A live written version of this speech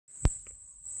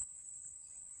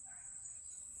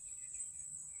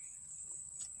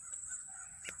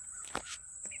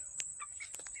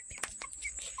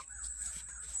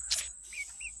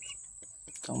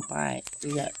Don't bite.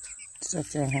 We got stuff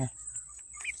down here.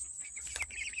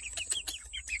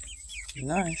 Be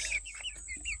nice.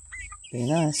 Be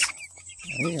nice.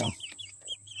 There you go.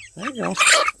 There you go.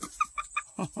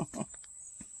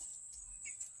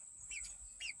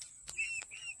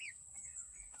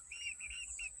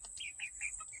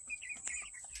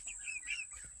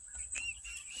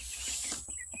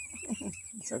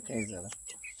 It's okay, Zilla.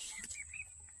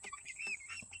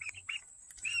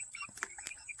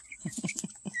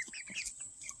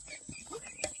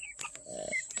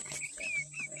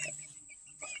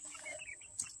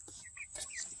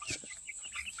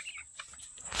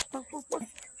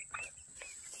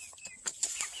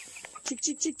 Chick,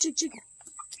 chick, chick, chick, chick.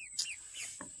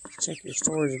 Check your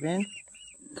storage bin.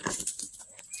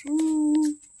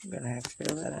 Ooh, I'm gonna have to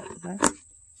fill that up. Huh?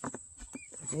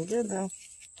 Looking good though.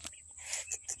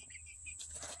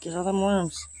 Get all them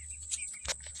worms.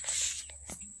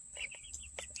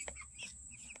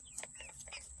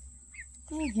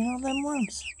 Oh, get all them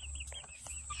worms.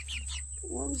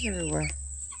 Worms everywhere.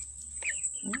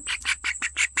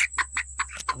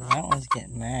 Oh, that one's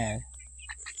getting mad.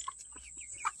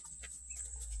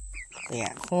 They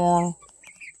got corn.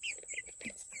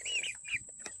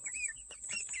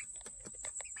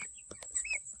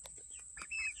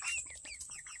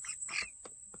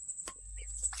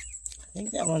 I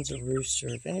think that one's a rooster.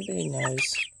 If anybody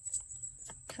knows,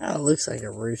 kind of looks like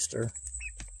a rooster.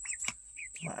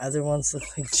 My other ones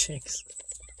look like chicks.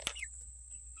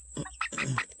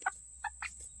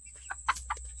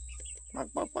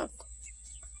 Bark, bark, bark.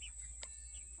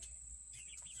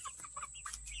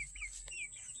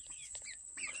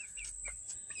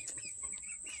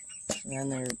 And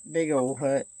then their big old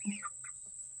hut.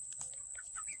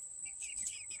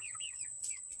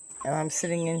 And I'm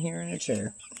sitting in here in a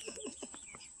chair.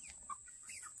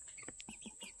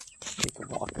 You can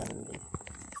walk under.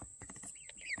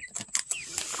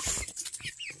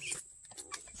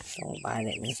 Don't bite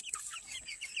at me.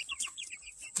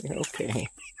 You're okay.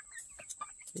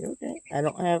 You're okay.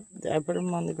 I put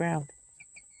them on the ground.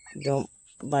 Don't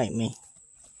bite me.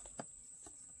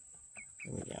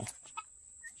 There we go.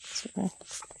 It's okay.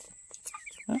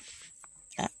 Huh?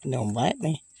 Ah, don't bite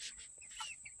me.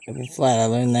 It'll be flat. I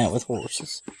learned that with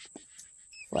horses.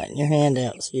 Flatten your hand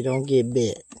out so you don't get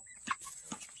bit.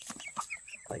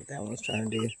 Like that one's trying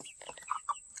to do.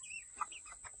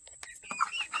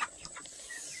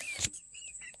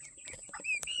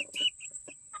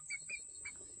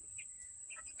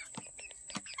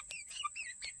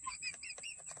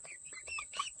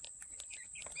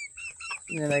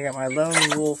 And then I got my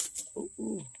lone wolf.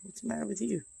 Ooh, what's the matter with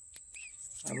you?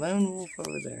 My lone wolf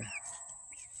over there.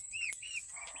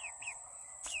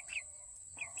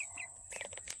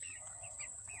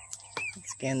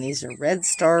 Once again, these are Red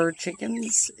Star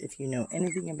chickens. If you know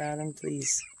anything about them,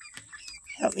 please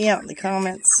help me out in the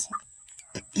comments.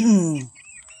 If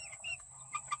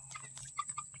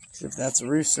that's a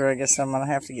rooster, I guess I'm going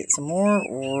to have to get some more,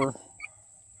 or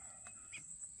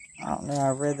I don't know. I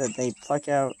read that they pluck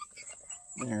out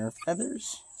their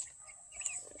feathers.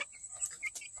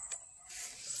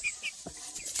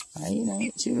 You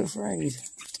ain't too afraid.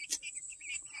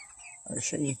 Or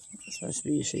she. It's supposed to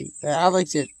be a she. I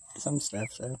looked at some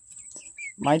stuff, so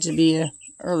might just be a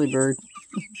early bird.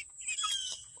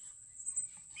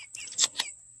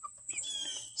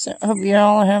 So I hope you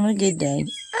all are having a good day.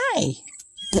 Hey!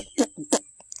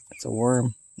 It's a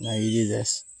worm. Now you do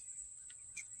this.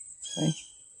 See?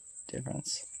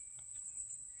 Difference.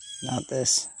 Not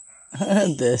this.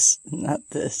 This. Not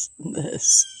this.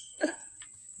 This.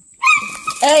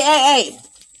 Hey, hey, hey!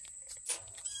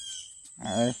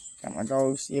 Alright, got my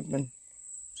dogs yipping.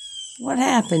 What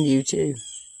happened, you two?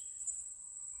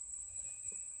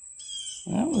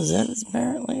 Well, Rosetta's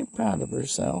apparently proud of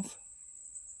herself.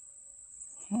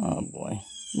 Oh, boy.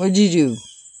 What'd you do?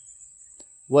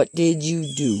 What did you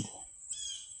do?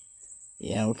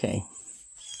 Yeah, okay.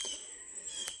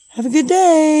 Have a good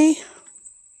day.